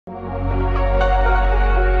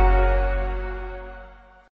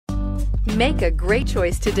Make a great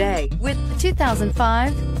choice today with the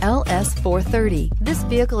 2005 LS 430. This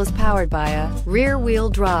vehicle is powered by a rear-wheel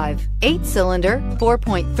drive, 8-cylinder,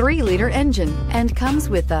 4.3-liter engine, and comes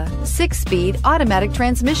with a 6-speed automatic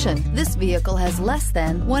transmission. This vehicle has less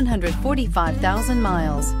than 145,000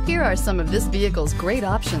 miles. Here are some of this vehicle's great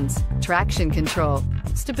options: traction control,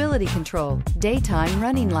 stability control, daytime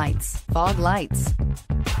running lights, fog lights.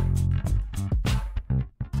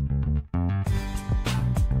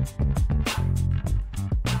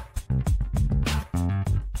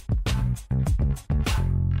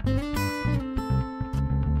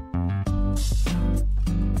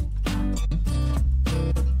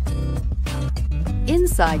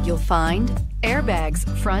 Inside you'll find airbags,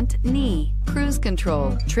 front knee, cruise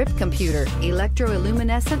control, trip computer,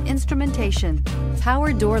 electroluminescent instrumentation,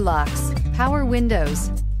 power door locks, power windows,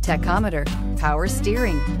 tachometer, power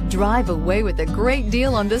steering. Drive away with a great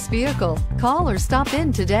deal on this vehicle. Call or stop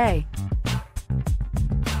in today.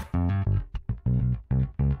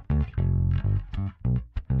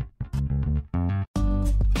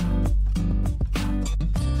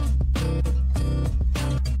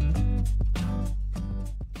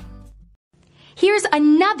 Here's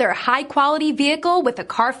another high-quality vehicle with a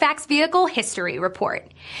Carfax Vehicle History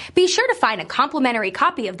Report. Be sure to find a complimentary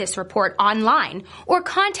copy of this report online or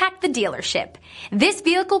contact the dealership. This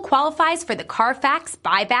vehicle qualifies for the Carfax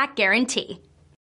Buyback Guarantee.